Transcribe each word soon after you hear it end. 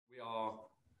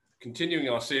continuing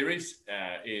our series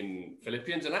in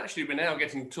Philippians, and actually we're now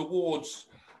getting towards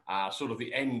sort of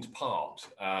the end part.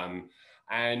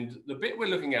 And the bit we're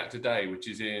looking at today, which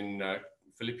is in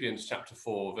Philippians chapter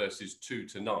 4, verses 2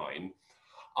 to 9,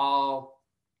 are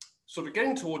sort of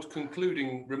getting towards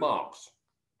concluding remarks.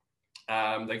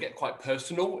 They get quite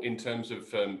personal in terms of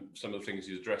some of the things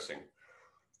he's addressing.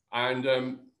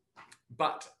 And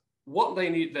but what they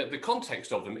need, the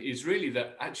context of them is really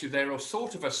that actually they're a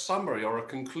sort of a summary or a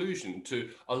conclusion to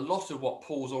a lot of what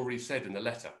Paul's already said in the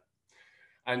letter.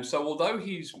 And so although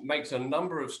he makes a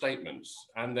number of statements,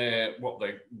 and they're what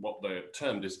they're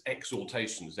termed as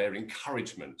exhortations, they're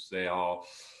encouragements, they are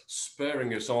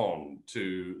spurring us on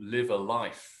to live a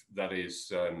life that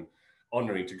is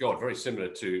honoring to God, very similar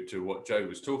to what Joe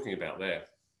was talking about there.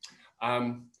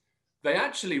 They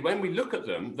actually, when we look at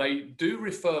them, they do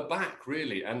refer back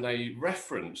really, and they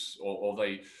reference or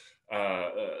they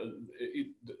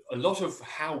a lot of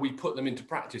how we put them into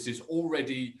practice is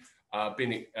already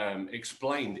been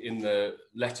explained in the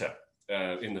letter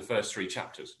in the first three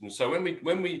chapters. And so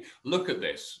when we look at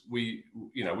this, we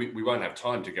won't have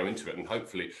time to go into it, and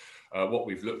hopefully what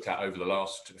we've looked at over the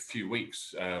last few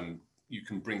weeks you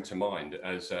can bring to mind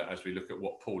as we look at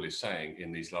what Paul is saying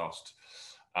in these last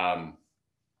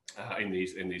in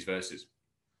these verses.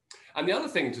 And the other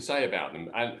thing to say about them,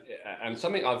 and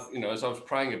something I've as I was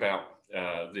praying about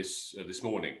this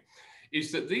morning,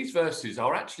 is that these verses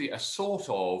are actually a sort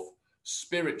of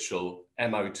spiritual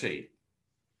MOT.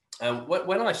 And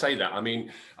when I say that, I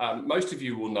mean most of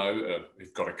you will know if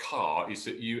you've got a car, is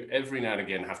that you every now and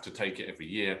again have to take it every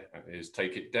year,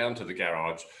 take it down to the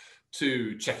garage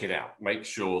to check it out, make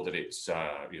sure that it's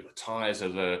the tires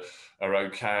are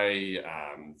okay,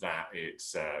 that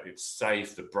it's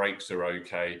safe, the brakes are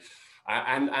okay,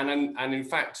 and in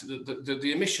fact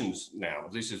the emissions now.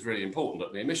 This is really important,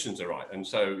 that the emissions are right, and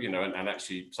so and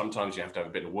actually sometimes you have to have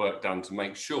a bit of work done to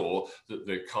make sure that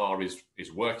the car is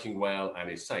working well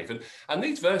and is safe. And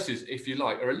these verses, if you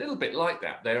like, are a little bit like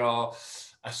that. There are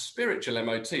a spiritual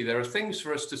MOT. There are things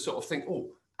for us to sort of think,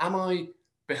 oh, am I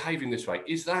behaving this way?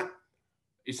 Is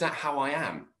that how I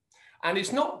am? And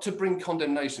it's not to bring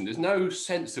condemnation. There's no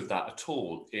sense of that at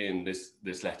all in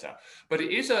this letter. But it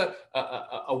is a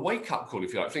wake-up call,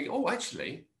 if you like, thinking, oh,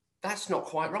 actually, that's not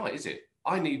quite right, is it?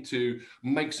 I need to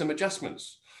make some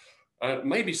adjustments.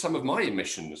 Maybe some of my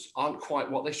emissions aren't quite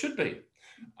what they should be.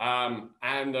 And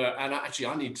actually,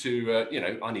 I need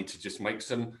to just make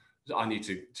some. I need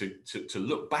to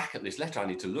look back at this letter. I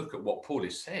need to look at what Paul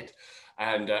has said,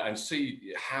 and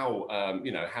see how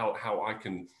how I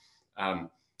can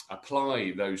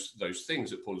apply those things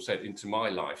that Paul said into my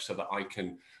life, so that I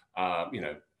can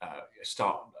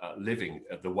start living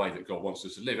the way that God wants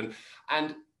us to live.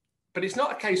 But it's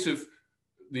not a case of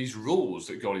these rules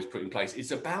that God has put in place.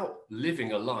 It's about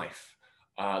living a life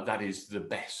that is the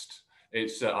best.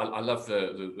 It's I love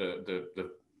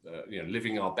the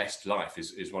living our best life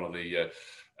is one of the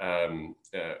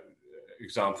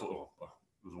example, or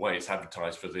the way it's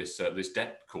advertised for this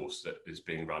debt course that is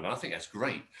being run. I think that's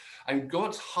great. And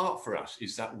God's heart for us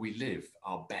is that we live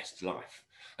our best life.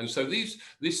 And so this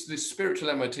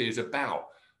spiritual MOT is about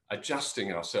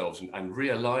adjusting ourselves and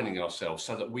realigning ourselves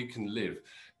so that we can live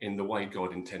in the way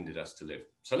God intended us to live.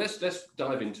 So let's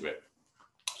dive into it.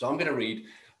 So I'm going to read.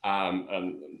 I'm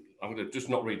going to just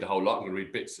not read the whole lot. I'm going to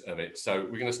read bits of it. So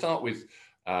we're going to start with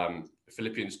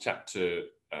Philippians chapter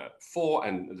 4,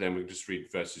 and then we'll just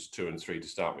read verses 2 and 3 to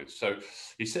start with. So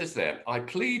he says there, I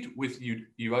plead with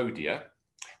Euodia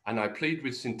and I plead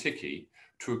with Syntyche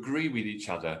to agree with each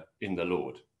other in the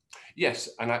Lord. Yes,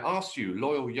 and I ask you,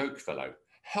 loyal yokefellow,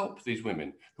 help these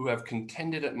women who have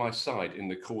contended at my side in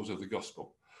the cause of the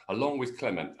gospel, along with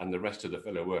Clement and the rest of the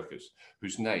fellow workers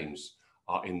whose names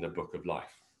are in the book of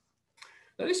life.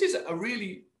 Now, this is a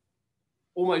really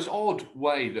almost odd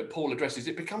way that Paul addresses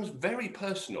it. It becomes very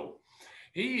personal.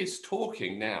 He is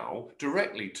talking now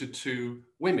directly to two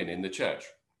women in the church.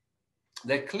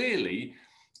 They're clearly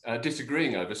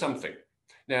disagreeing over something.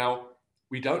 Now,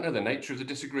 we don't know the nature of the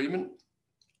disagreement.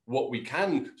 What we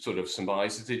can sort of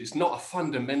surmise is that it's not a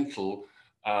fundamental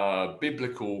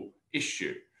biblical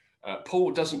issue.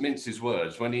 Paul doesn't mince his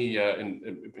words. When he,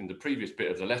 in the previous bit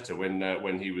of the letter,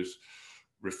 when he was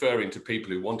referring to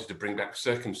people who wanted to bring back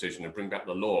circumcision and bring back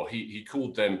the law, he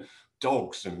called them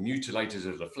dogs and mutilators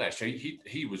of the flesh.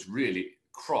 He was really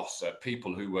cross at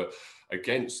people who were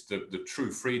against the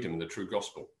true freedom and the true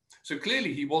gospel. So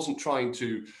clearly he wasn't trying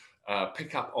to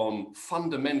pick up on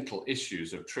fundamental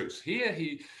issues of truth. Here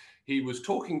he was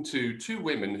talking to two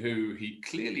women who he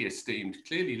clearly esteemed,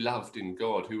 clearly loved in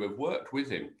God, who have worked with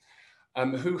him,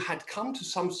 who had come to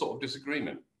some sort of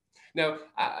disagreement. Now,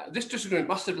 this disagreement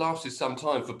must have lasted some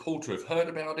time for Paul to have heard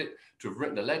about it, to have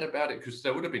written a letter about it, because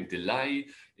there would have been delay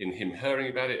in him hearing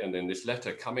about it, and then this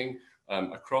letter coming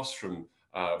across from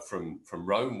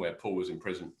Rome, where Paul was in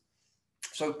prison.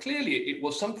 So clearly it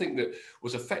was something that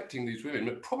was affecting these women,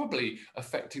 but probably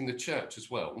affecting the church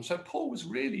as well. And so Paul was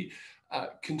really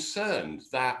concerned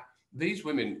that these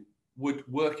women would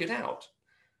work it out.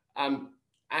 And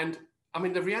I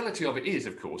mean, the reality of it is,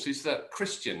 of course, is that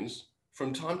Christians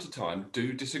from time to time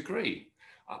do disagree.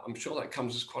 I'm sure that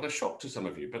comes as quite a shock to some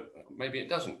of you, but maybe it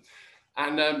doesn't.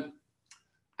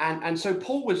 And so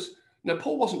Paul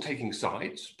wasn't taking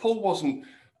sides. Paul wasn't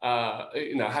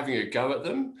having a go at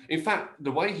them. In fact,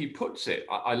 the way he puts it,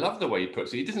 I love the way he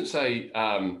puts it. He doesn't say,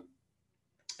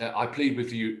 I plead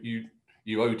with you,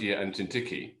 Euodia and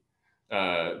Syntyche,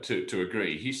 to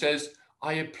agree. He says,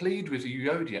 I plead with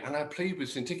Euodia and I plead with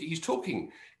Syntyche. He's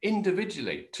talking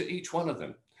individually to each one of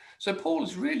them. So Paul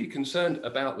is really concerned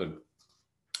about them,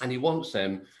 and he wants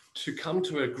them to come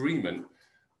to agreement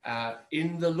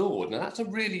in the Lord. Now, that's a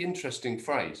really interesting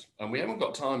phrase, and we haven't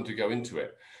got time to go into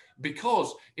it,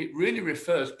 because it really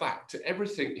refers back to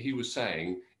everything he was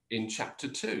saying in chapter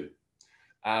 2.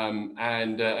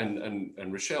 And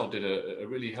Rochelle did a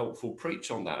really helpful preach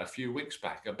on that a few weeks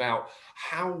back about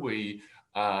how we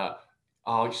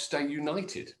stay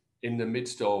united in the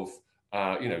midst of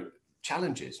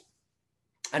challenges.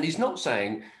 And he's not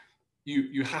saying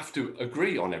you have to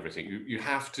agree on everything. You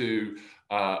have to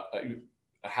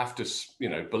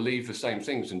believe the same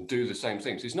things and do the same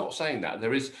things. He's not saying that.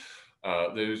 There's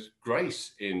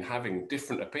grace in having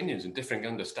different opinions and different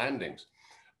understandings.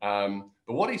 But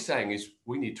what he's saying is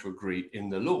we need to agree in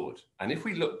the Lord. And if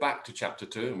we look back to chapter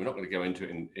 2, and we're not going to go into it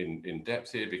in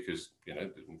depth here because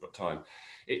we've got time,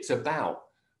 it's about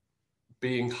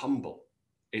being humble.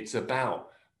 It's about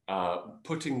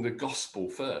putting the gospel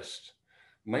first,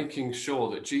 making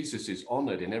sure that Jesus is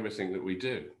honored in everything that we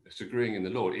do. It's agreeing in the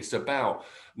Lord. It's about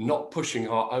not pushing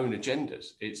our own agendas.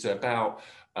 It's about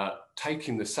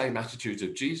taking the same attitudes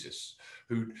of Jesus,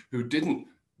 who didn't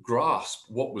grasp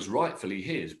what was rightfully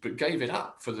his, but gave it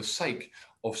up for the sake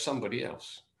of somebody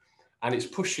else. And it's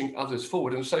pushing others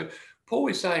forward. And so Paul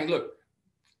is saying, look,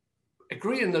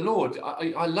 agree in the Lord.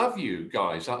 I love you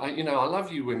guys. I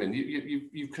love you women.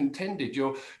 You've contended.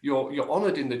 You're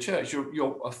honored in the church.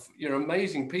 You're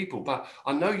amazing people. But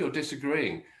I know you're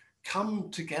disagreeing. Come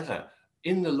together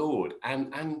in the Lord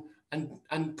and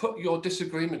put your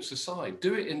disagreements aside.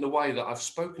 Do it in the way that I've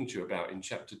spoken to you about in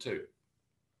chapter 2.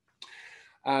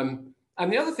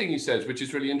 And the other thing he says, which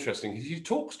is really interesting, he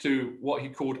talks to what he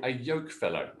called a yoke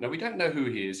fellow. Now, we don't know who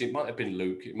he is. It might have been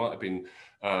Luke. It might have been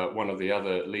one of the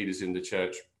other leaders in the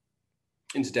church.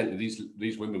 Incidentally,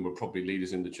 these women were probably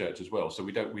leaders in the church as well. So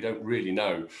we don't really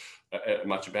know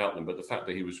much about them. But the fact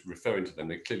that he was referring to them,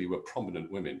 they clearly were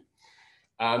prominent women.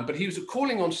 But he was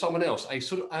calling on someone else, a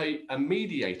sort of a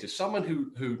mediator, someone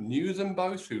who knew them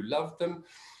both, who loved them,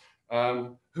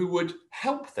 who would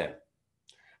help them.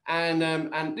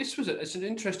 And this it's an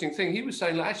interesting thing. He was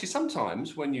saying, like, actually,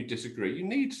 sometimes when you disagree, you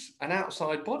need an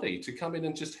outside body to come in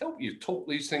and just help you talk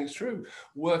these things through,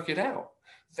 work it out.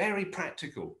 Very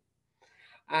practical.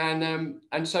 And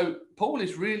so Paul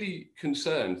is really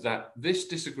concerned that this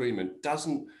disagreement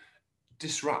doesn't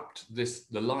disrupt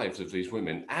the lives of these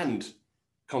women and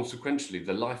consequently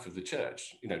the life of the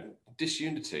church.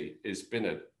 Disunity has been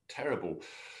a terrible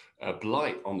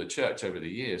blight on the church over the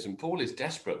years, and Paul is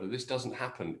desperate that this doesn't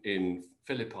happen in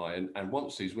Philippi and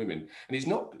wants these women. And he's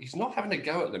not having a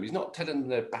go at them. He's not telling them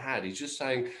they're bad. He's just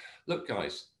saying, look,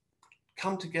 guys,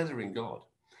 come together in God.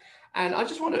 And I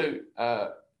just want to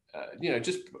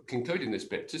just concluding this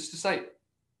bit, just to say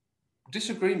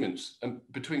disagreements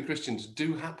between Christians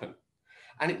do happen.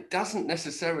 And it doesn't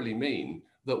necessarily mean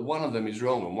that one of them is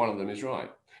wrong and one of them is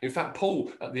right. In fact,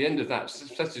 Paul, at the end of that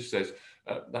passage says,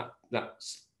 that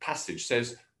passage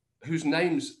says, whose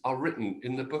names are written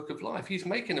in the book of life. He's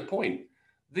making a point.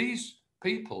 These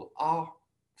people are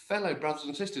fellow brothers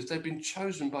and sisters. They've been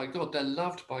chosen by God. They're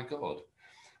loved by God.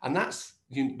 And that's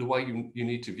the way you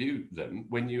need to view them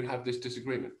when you have this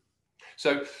disagreement.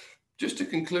 So just to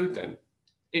conclude then,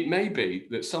 it may be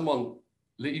that someone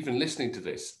even listening to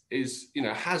this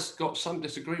has got some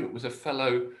disagreement with a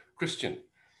fellow Christian,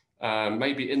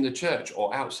 maybe in the church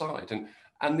or outside.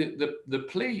 And the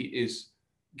plea is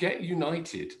get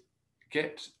united,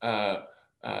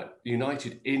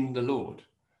 united in the Lord,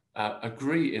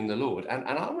 agree in the Lord. And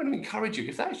I want to encourage you,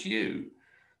 if that's you,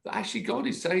 that actually God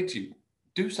is saying to you,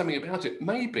 do something about it.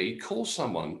 Maybe call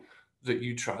someone that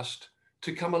you trust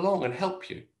to come along and help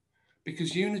you,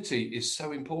 because unity is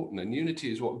so important, and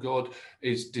unity is what God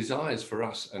desires for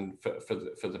us and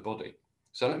for the body.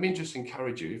 So let me just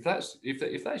encourage you, if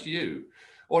that's you,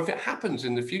 or if it happens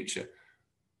in the future,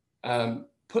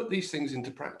 put these things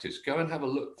into practice. Go and have a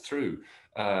look through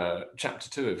chapter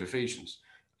 2 of Ephesians,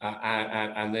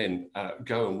 and then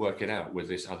go and work it out with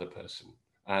this other person,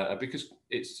 because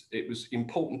it was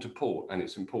important to Paul, and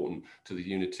it's important to the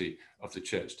unity of the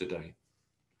church today.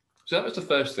 So that was the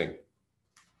first thing.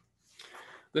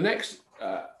 The next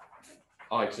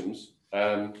items,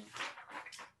 and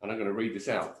I'm going to read this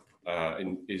out,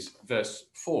 is verse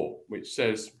 4, which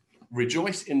says,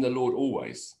 "Rejoice in the Lord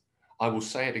always. I will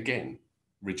say it again,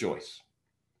 rejoice."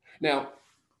 Now,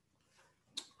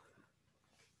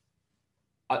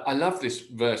 I love this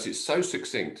verse. It's so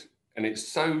succinct, and it's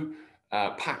so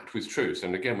packed with truth.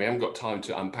 And again, we haven't got time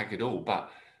to unpack it all,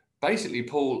 but basically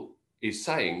Paul is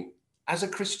saying, as a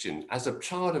Christian, as a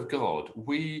child of God,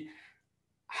 we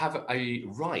have a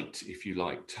right, if you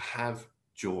like, to have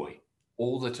joy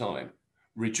all the time.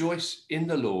 Rejoice in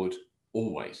the Lord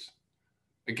always.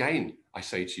 Again, I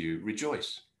say to you,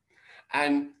 rejoice.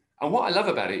 And what I love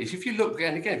about it is, if you look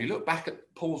if you look back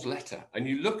at Paul's letter and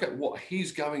you look at what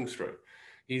he's going through,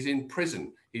 he's in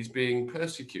prison, he's being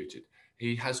persecuted,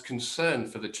 he has concern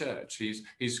for the church,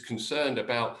 he's concerned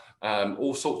about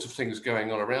all sorts of things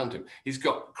going on around him. He's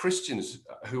got Christians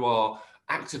who are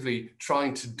actively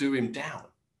trying to do him down.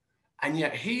 And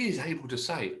yet he is able to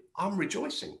say, I'm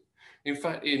rejoicing. In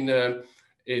fact,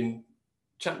 in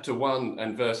chapter 1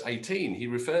 and verse 18, he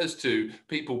refers to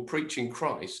people preaching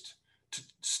Christ to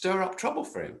stir up trouble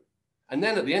for him. And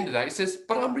then at the end of that, he says,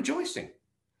 but I'm rejoicing.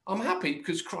 I'm happy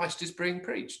because Christ is being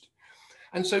preached.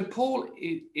 And so Paul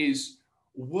is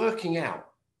working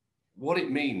out what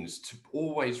it means to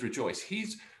always rejoice.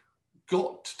 He's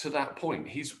got to that point.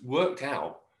 He's worked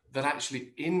out that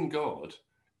actually in God,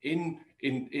 in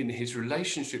his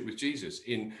relationship with Jesus,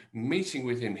 in meeting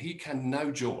with him, he can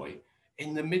know joy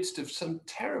in the midst of some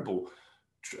terrible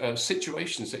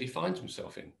situations that he finds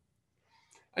himself in.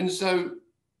 And so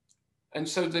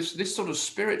this sort of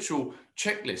spiritual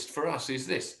checklist for us is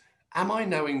this: am I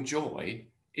knowing joy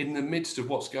in the midst of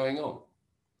what's going on?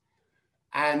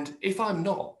 And if I'm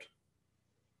not,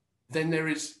 then there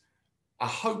is a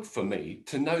hope for me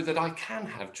to know that I can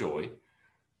have joy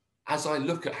as I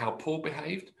look at how Paul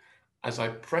behaved, as I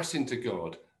press into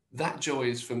God. That joy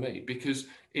is for me, because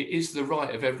it is the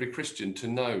right of every Christian to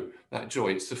know that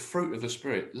joy. It's the fruit of the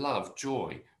Spirit: love,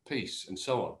 joy, peace, and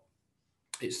so on.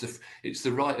 It's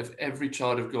the right of every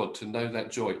child of God to know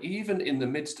that joy, even in the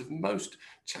midst of most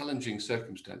challenging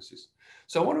circumstances.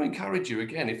 So I want to encourage you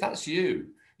again, if that's you,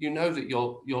 you know that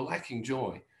you're lacking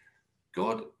joy.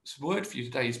 God's word for you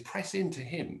today is press into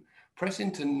him, press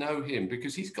in to know him,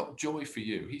 because he's got joy for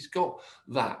you. He's got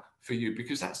that for you,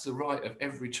 because that's the right of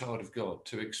every child of God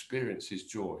to experience his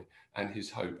joy and his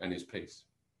hope and his peace.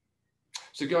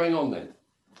 So going on then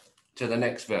to the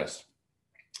next verse.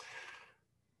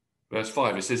 Verse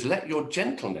 5, it says, let your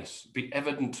gentleness be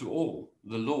evident to all.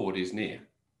 The Lord is near.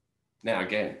 Now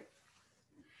again,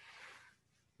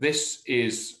 this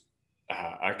is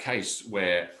a case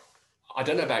where, I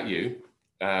don't know about you,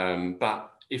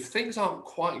 but if things aren't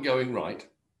quite going right,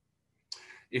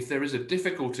 if there is a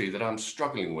difficulty that I'm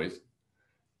struggling with,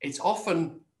 it's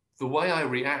often the way I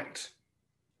react.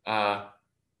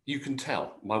 You can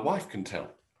tell, my wife can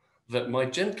tell, that my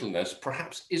gentleness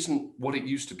perhaps isn't what it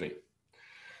used to be.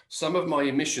 Some of my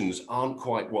emissions aren't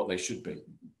quite what they should be.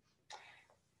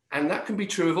 And that can be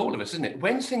true of all of us, isn't it?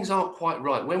 When things aren't quite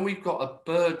right, when we've got a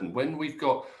burden, when we've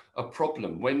got a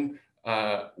problem, when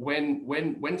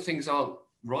things aren't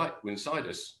right inside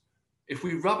us, if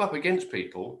we rub up against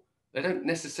people, they don't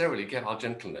necessarily get our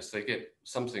gentleness. They get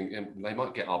something, they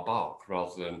might get our bark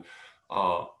rather than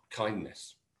our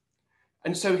kindness.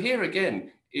 And so here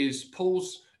again is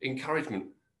Paul's encouragement.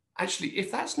 Actually, if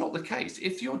that's not the case,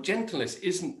 if your gentleness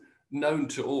isn't known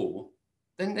to all,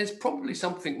 then there's probably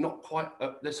something not quite,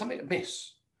 there's something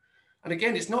amiss. And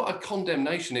again, it's not a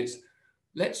condemnation. It's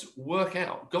let's work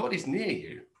out. God is near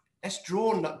you. Let's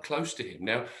draw up close to him.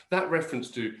 Now, that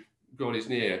reference to God is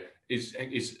near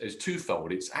is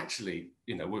twofold. It's actually,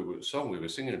 the song we were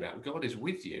singing about, God is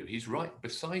with you. He's right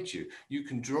beside you. You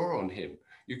can draw on him.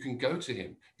 You can go to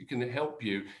him. He can help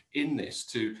you in this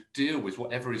to deal with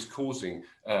whatever is causing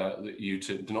you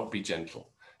to not be gentle.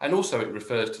 And also it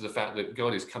refers to the fact that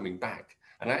God is coming back.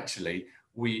 And actually,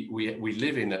 we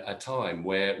live in a time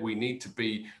where we need to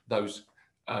be those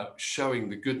showing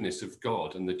the goodness of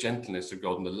God and the gentleness of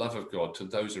God and the love of God to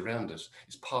those around us.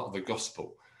 It's part of the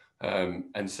gospel.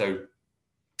 And so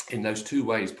in those two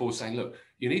ways, Paul's saying, look,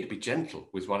 you need to be gentle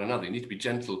with one another. You need to be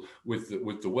gentle with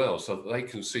the world so that they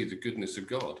can see the goodness of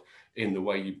God in the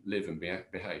way you live and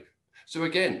behave. So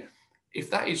again, if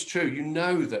that is true, you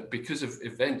know that because of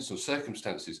events and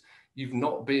circumstances, you've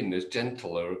not been as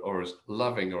gentle or as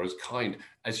loving or as kind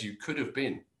as you could have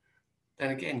been,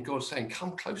 then again, God's saying,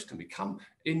 come close to me, come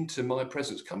into my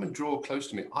presence, come and draw close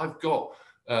to me. I've got,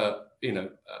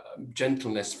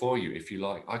 gentleness for you, if you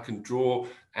like. I can draw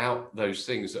out those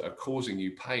things that are causing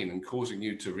you pain and causing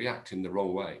you to react in the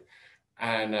wrong way,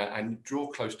 and draw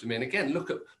close to me. And again, look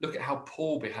at how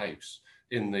Paul behaves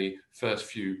in the first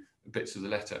few bits of the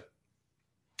letter.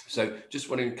 So just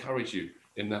want to encourage you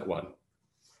in that one.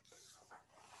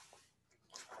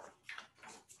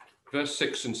 Verse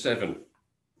 6 and 7.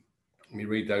 Let me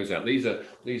read those out. These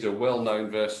are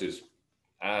well-known verses,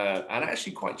 and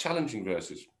actually quite challenging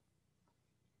verses.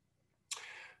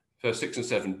 Verse 6 and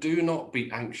 7. Do not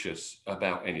be anxious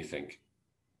about anything,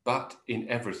 but in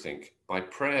everything, by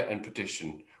prayer and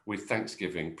petition, with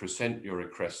thanksgiving, present your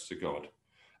requests to God.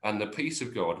 And the peace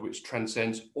of God, which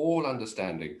transcends all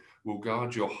understanding, will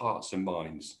guard your hearts and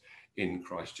minds in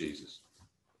Christ Jesus.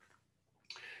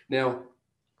 Now,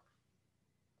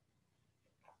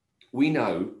 we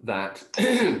know that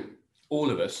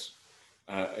all of us,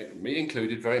 me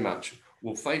included very much,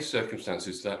 will face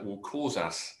circumstances that will cause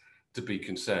us to be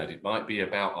concerned. It might be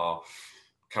about our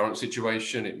current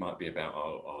situation, it might be about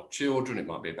our children, it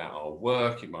might be about our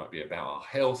work, it might be about our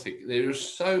health. There are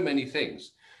so many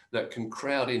things that can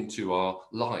crowd into our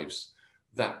lives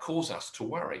that cause us to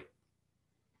worry.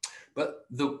 But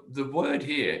the word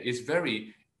here is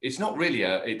it's not really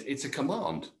it's a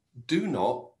command. Do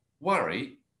not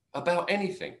worry about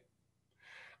anything.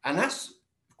 And that's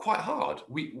quite hard.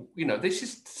 This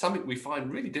is something we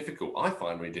find really difficult. I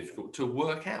find really difficult to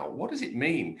work out. What does it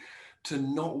mean to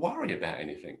not worry about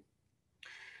anything?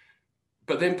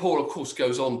 But then Paul, of course,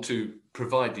 goes on to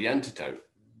provide the antidote.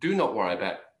 Do not worry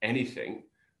about anything,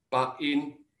 but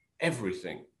in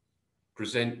everything,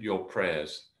 present your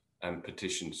prayers and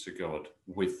petitions to God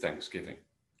with thanksgiving.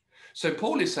 So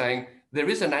Paul is saying there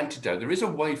is an antidote, there is a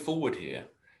way forward here,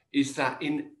 is that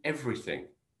in everything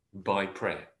by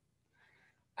prayer.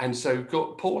 And so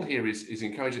Paul here is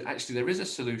encouraging, actually there is a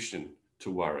solution to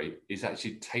worry, is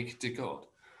actually take it to God.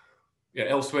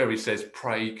 Elsewhere he says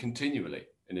pray continually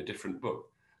in a different book.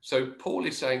 So Paul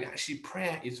is saying actually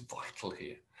prayer is vital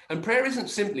here. And prayer isn't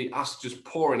simply us just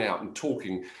pouring out and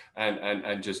talking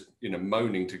and just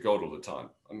moaning to God all the time.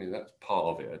 I mean, that's part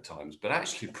of it at times. But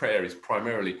actually prayer is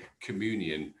primarily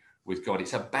communion with God.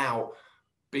 It's about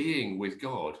being with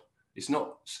God. It's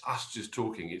not us just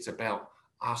talking. It's about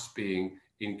us being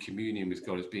in communion with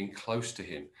God. It's being close to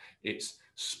him. It's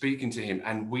speaking to him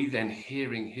and we then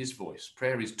hearing his voice.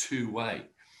 Prayer is two-way.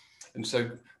 And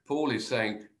so Paul is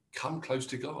saying, come close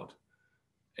to God.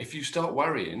 If you start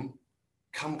worrying,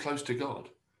 come close to God.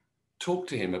 Talk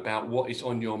to him about what is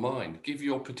on your mind. Give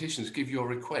your petitions, give your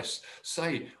requests.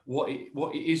 Say what it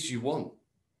is you want.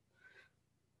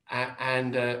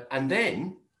 And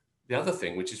then the other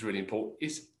thing, which is really important,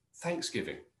 is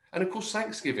thanksgiving. And of course,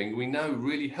 thanksgiving, we know,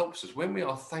 really helps us. When we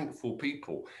are thankful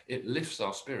people, it lifts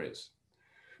our spirits.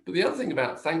 But the other thing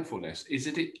about thankfulness is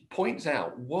that it points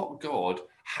out what God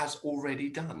has already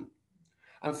done.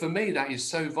 And for me, that is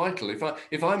so vital.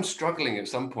 If I'm struggling at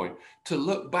some point, to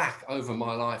look back over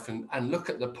my life and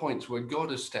look at the points where God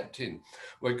has stepped in,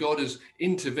 where God has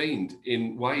intervened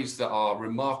in ways that are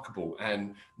remarkable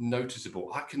and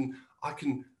noticeable. I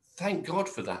can thank God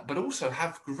for that, but also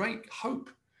have great hope.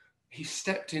 He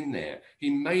stepped in there. He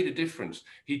made a difference.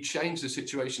 He changed the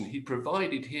situation. He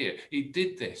provided here. He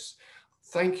did this.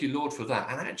 Thank you, Lord, for that.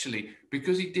 And actually,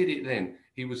 because he did it then,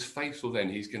 he was faithful then.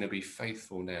 He's going to be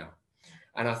faithful now.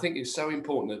 And I think it's so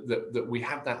important that we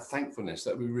have that thankfulness,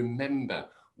 that we remember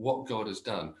what God has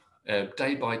done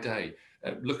day by day.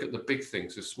 Look at the big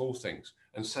things, the small things,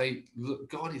 and say, look,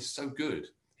 God is so good.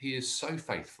 He is so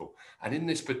faithful. And in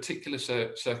this particular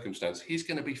circumstance, he's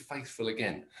going to be faithful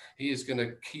again. He is going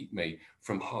to keep me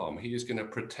from harm. He is going to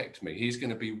protect me. He's going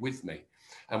to be with me.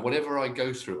 And whatever I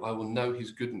go through, I will know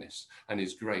his goodness and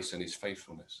his grace and his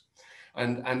faithfulness.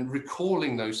 And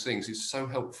recalling those things is so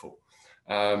helpful.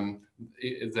 That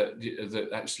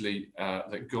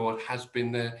God has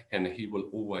been there and he will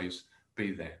always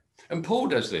be there. And Paul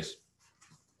does this.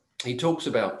 He talks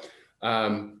about,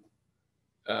 in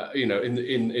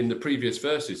the previous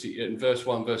verses, in verse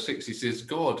 1, verse 6, he says,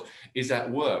 God is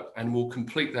at work and will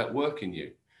complete that work in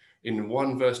you. In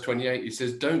 1 verse 28, he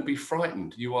says, don't be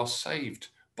frightened. You are saved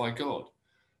by God.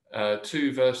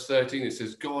 2 verse 13, it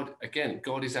says, God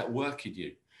is at work in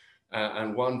you.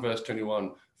 And 1 verse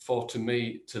 21, for to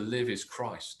me to live is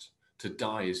Christ, to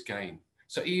die is gain.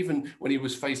 So even when he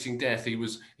was facing death, he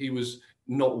was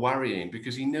not worrying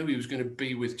because he knew he was going to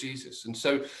be with Jesus. And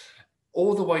so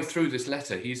all the way through this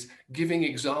letter, he's giving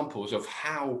examples of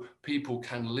how people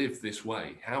can live this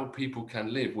way, how people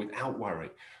can live without worry,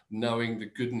 knowing the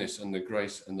goodness and the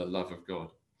grace and the love of God.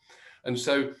 And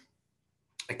so,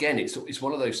 again, it's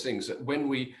one of those things that when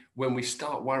we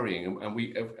start worrying, and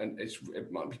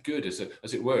it might be good as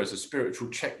it were as a spiritual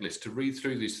checklist to read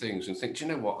through these things and think, do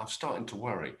you know what, I'm starting to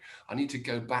worry. I need to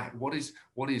go back. What is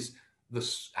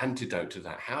the antidote to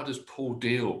that? How does Paul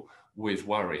deal with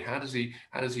worry? How does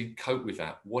he cope with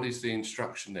that? What is the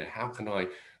instruction there? How can I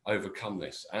overcome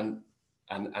this? And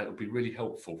it'll be really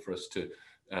helpful for us to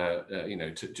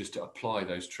to apply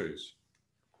those truths.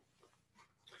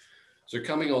 So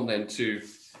coming on then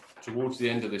towards the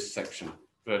end of this section,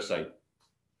 verse 8.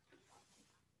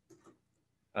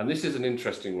 And this is an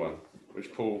interesting one,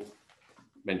 which Paul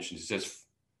mentions. He says,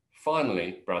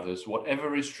 finally, brothers,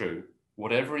 whatever is true,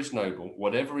 whatever is noble,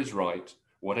 whatever is right,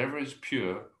 whatever is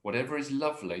pure, whatever is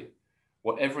lovely,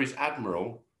 whatever is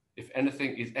admirable, if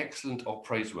anything is excellent or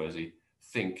praiseworthy,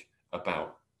 think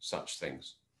about such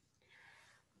things.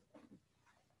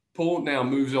 Paul now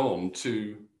moves on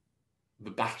to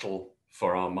the battle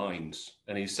for our minds.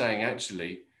 And he's saying,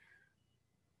 actually,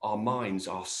 our minds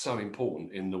are so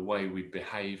important in the way we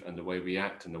behave and the way we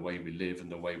act and the way we live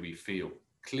and the way we feel.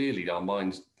 Clearly, our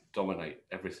minds dominate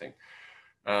everything.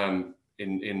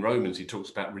 In Romans, he talks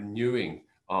about renewing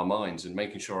our minds and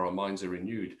making sure our minds are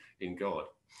renewed in God.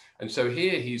 And so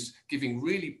here he's giving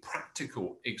really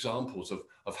practical examples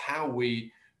of how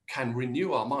we can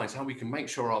renew our minds, how we can make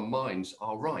sure our minds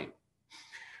are right.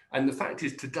 And the fact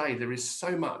is, today, there is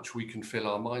so much we can fill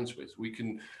our minds with.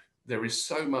 There is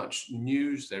so much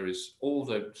news. There is all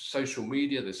the social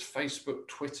media. There's Facebook,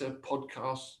 Twitter,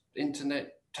 podcasts,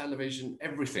 internet, television,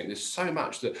 everything. There's so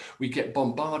much that we get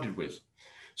bombarded with.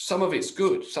 Some of it's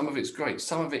good. Some of it's great.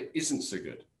 Some of it isn't so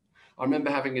good. I remember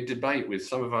having a debate with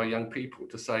some of our young people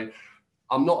to say,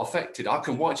 I'm not affected. I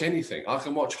can watch anything. I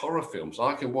can watch horror films.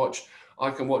 I can watch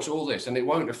all this and it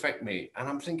won't affect me. And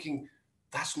I'm thinking,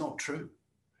 that's not true.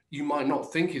 You might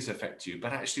not think it's affecting you,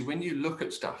 but actually when you look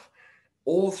at stuff,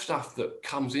 all stuff that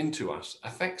comes into us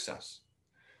affects us.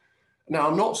 Now,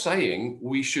 I'm not saying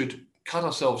we should cut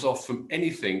ourselves off from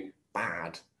anything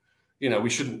bad. We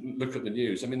shouldn't look at the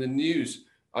news. I mean, the news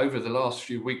over the last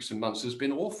few weeks and months has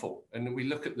been awful. And we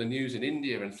look at the news in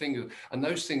India and things, and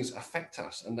those things affect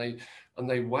us and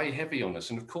they weigh heavy on us.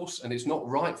 And of course, and it's not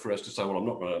right for us to say, well, I'm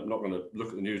not going to look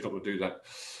at the news, not going to do that.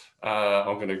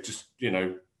 I'm going to just,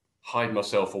 hide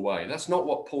myself away. That's not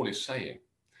what Paul is saying.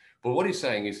 But what he's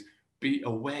saying is be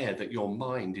aware that your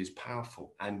mind is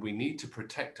powerful and we need to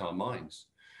protect our minds.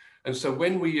 And so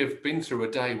when we have been through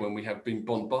a day when we have been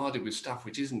bombarded with stuff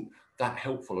which isn't that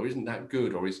helpful or isn't that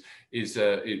good or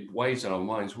it weighs on our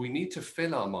minds, we need to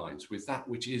fill our minds with that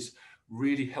which is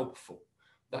really helpful,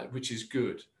 that which is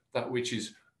good, that which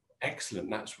is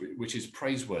excellent, that which is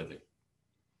praiseworthy.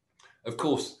 Of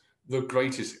course, the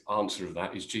greatest answer of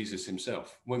that is Jesus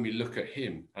himself. When we look at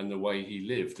him and the way he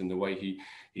lived and the way he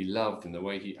loved and the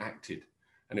way he acted,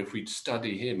 and if we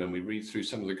study him and we read through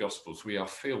some of the Gospels, we are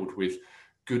filled with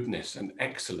goodness and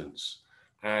excellence,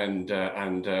 and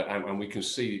we can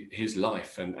see his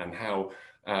life and how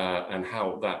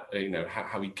that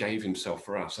how he gave himself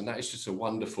for us, and that is just a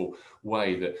wonderful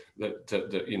way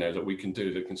that we can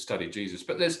do, that can study Jesus.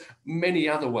 But there's many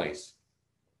other ways.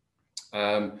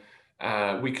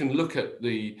 We can look at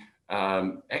the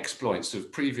exploits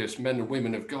of previous men and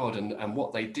women of God and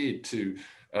what they did to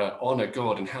honor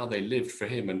God and how they lived for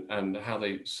him and how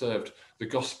they served the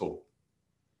gospel.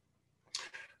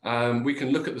 We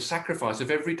can look at the sacrifice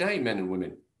of everyday men and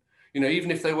women.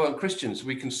 Even if they weren't Christians,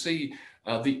 we can see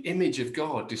the image of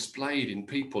God displayed in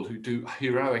people who do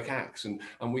heroic acts, and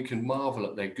we can marvel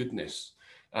at their goodness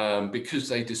because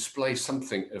they display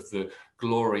something of the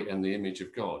glory and the image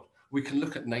of God. We can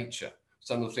look at nature.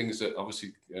 Some of the things that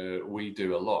obviously we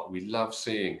do a lot. We love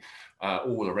seeing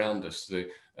all around us the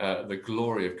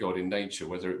glory of God in nature,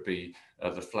 whether it be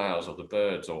the flowers or the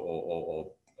birds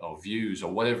or views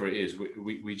or whatever it is.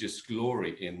 We just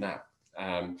glory in that.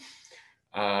 And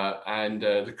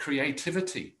the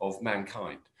creativity of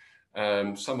mankind.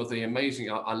 Some of the amazing,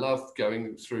 I love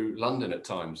going through London at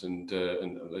times, and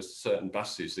there's certain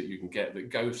buses that you can get that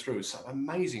go through some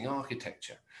amazing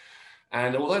architecture.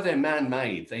 And although they're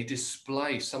man-made, they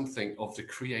display something of the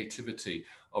creativity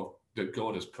that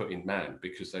God has put in man,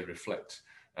 because they reflect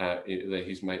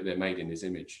they're made in his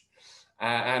image.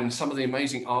 And some of the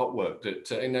amazing artwork that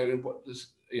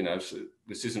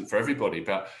this isn't for everybody,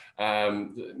 but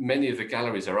many of the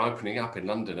galleries are opening up in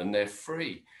London and they're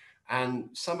free. And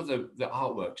some of the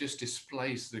artwork just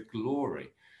displays the glory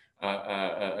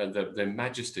and the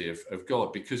majesty of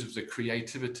God because of the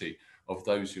creativity of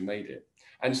those who made it.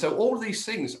 And so all these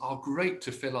things are great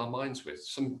to fill our minds with,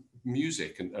 some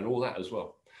music and all that as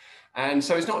well. And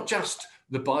so it's not just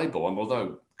the Bible, and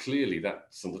although clearly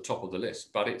that's on the top of the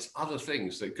list, but it's other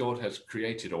things that God has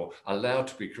created or allowed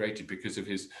to be created because of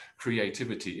his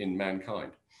creativity in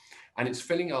mankind. And it's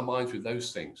filling our minds with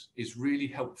those things is really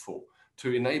helpful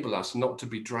to enable us not to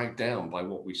be dragged down by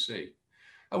what we see.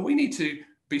 And we need to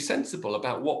be sensible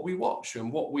about what we watch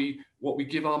and what we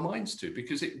give our minds to,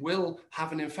 because it will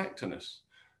have an effect on us.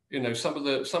 You know, some of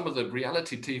the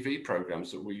reality TV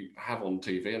programs that we have on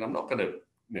TV, and I'm not going to,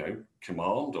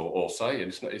 command or say,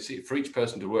 and it's for each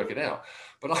person to work it out.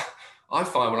 But I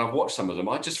find when I've watched some of them,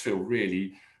 I just feel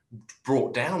really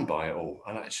brought down by it all,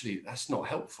 and actually that's not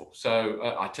helpful.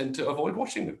 So I tend to avoid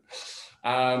watching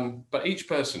them. But each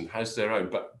person has their own.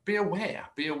 But be aware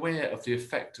of the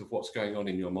effect of what's going on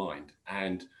in your mind,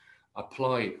 and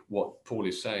apply what Paul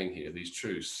is saying here, these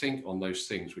truths. Think on those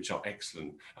things which are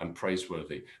excellent and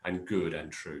praiseworthy and good and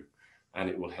true, and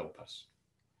it will help us.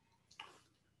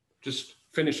 Just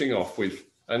finishing off with,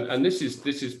 and this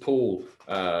is Paul.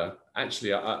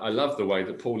 Actually, I love the way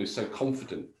that Paul is so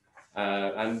confident,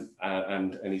 and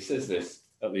he says this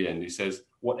at the end. He says,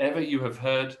 whatever you have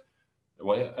heard,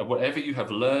 whatever you have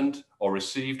learned or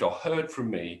received or heard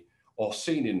from me or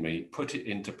seen in me, put it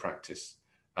into practice,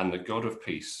 and the God of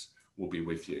peace will be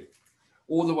with you.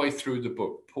 All the way through the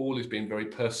book, Paul has been very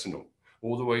personal.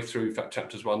 All the way through, in fact,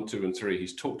 chapters 1, 2, and 3,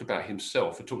 he's talked about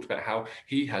himself. He talked about how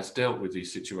he has dealt with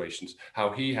these situations, how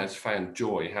he has found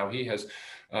joy, how he has,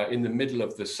 in the middle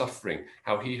of the suffering,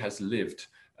 how he has lived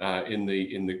in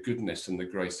the goodness and the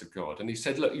grace of God. And he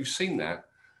said, look, you've seen that,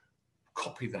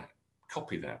 copy that.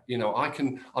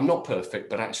 I'm not perfect,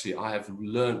 but actually I have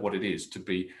learned what it is to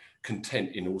be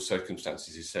content in all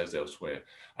circumstances, he says elsewhere,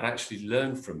 and actually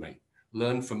learn from me.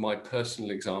 Learn from my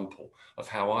personal example of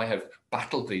how I have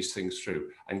battled these things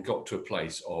through and got to a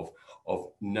place of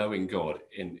knowing God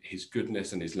in his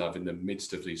goodness and his love in the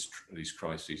midst of these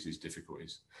crises, these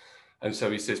difficulties. And so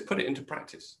he says, put it into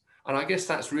practice. And I guess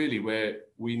that's really where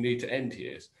we need to end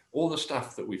here. All the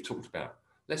stuff that we've talked about,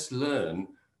 let's learn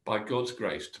by God's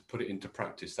grace to put it into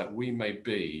practice, that we may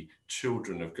be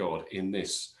children of God in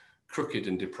this crooked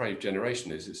and depraved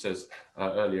generation, as it says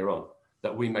earlier on,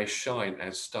 that we may shine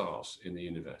as stars in the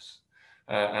universe.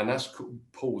 And that's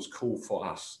Paul's call for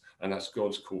us, and that's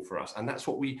God's call for us. And that's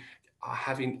what we are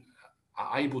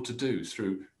able to do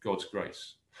through God's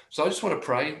grace. So I just want to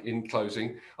pray in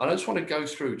closing, and I just want to go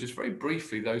through just very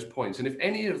briefly those points. And if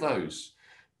any of those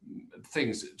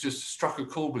things just struck a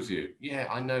chord with you, yeah,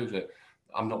 I know that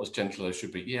I'm not as gentle as I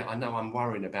should be. Yeah, I know I'm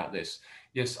worrying about this.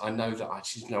 Yes, I know that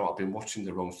I've been watching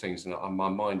the wrong things and my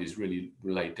mind is really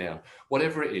laid down.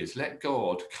 Whatever it is, let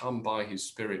God come by his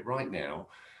Spirit right now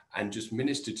and just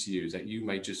minister to you, that you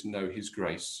may just know his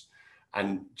grace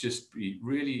and just be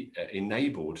really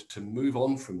enabled to move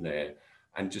on from there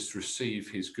and just receive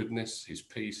his goodness, his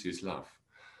peace, his love.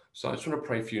 So I just want to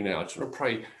pray for you now. I just want to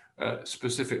pray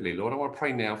specifically, Lord, I want to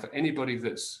pray now for anybody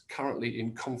that's currently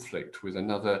in conflict with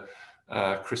another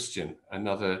Christian,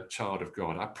 another child of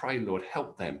God. I pray, Lord,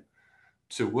 help them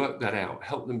to work that out.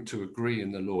 Help them to agree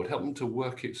in the Lord. Help them to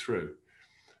work it through.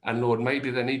 And Lord,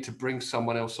 maybe they need to bring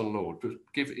someone else on, Lord, but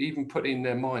put in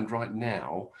their mind right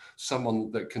now,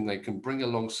 someone that they can bring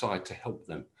alongside to help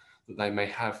them, that they may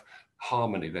have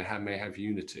harmony, may have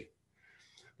unity.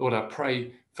 Lord, I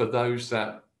pray for those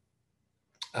that,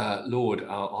 Lord,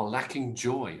 are lacking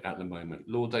joy at the moment.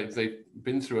 Lord, they've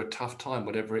been through a tough time,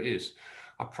 whatever it is.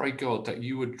 I pray, God, that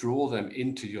you would draw them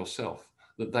into yourself,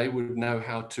 that they would know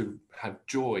how to have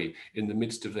joy in the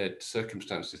midst of their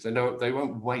circumstances. They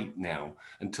won't wait now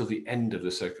until the end of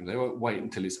the circumstance. They won't wait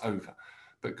until it's over.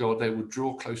 But God, they would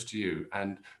draw close to you,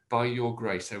 and by your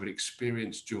grace, they would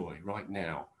experience joy right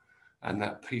now, and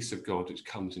that peace of God which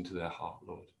comes into their heart,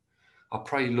 Lord. I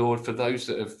pray, Lord, for those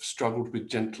that have struggled with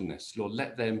gentleness, Lord,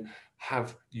 let them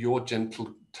have your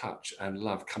gentle touch and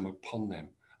love come upon them,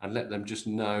 and let them just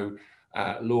know,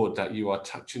 Lord, that you are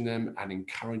touching them and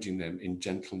encouraging them in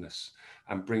gentleness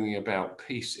and bringing about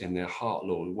peace in their heart,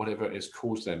 Lord, whatever has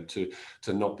caused them to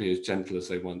not be as gentle as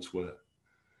they once were.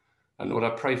 And Lord, I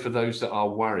pray for those that are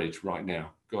worried right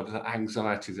now, God, that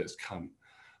anxiety that's come.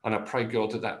 And I pray,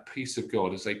 God, that peace of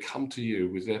God, as they come to you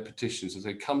with their petitions, as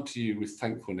they come to you with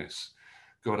thankfulness,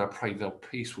 God, I pray that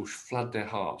peace will flood their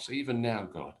hearts, even now,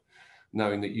 God,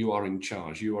 knowing that you are in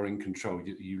charge, you are in control,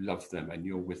 you love them and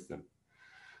you're with them.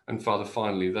 And Father,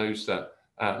 finally, those that,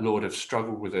 Lord, have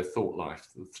struggled with their thought life,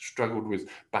 struggled with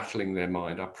battling their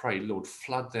mind, I pray, Lord,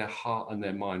 flood their heart and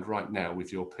their mind right now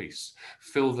with your peace.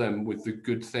 Fill them with the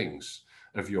good things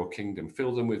of your kingdom.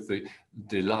 Fill them with the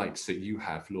delights that you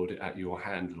have, Lord, at your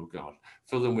hand, Lord God.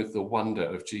 Fill them with the wonder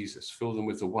of Jesus. Fill them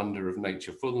with the wonder of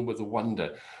nature. Fill them with the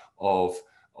wonder of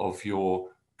your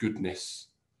goodness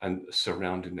and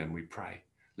surrounding them, we pray.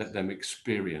 Let them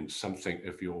experience something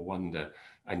of your wonder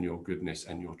and your goodness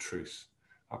and your truth.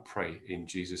 I pray in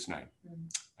Jesus' name.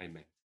 Amen.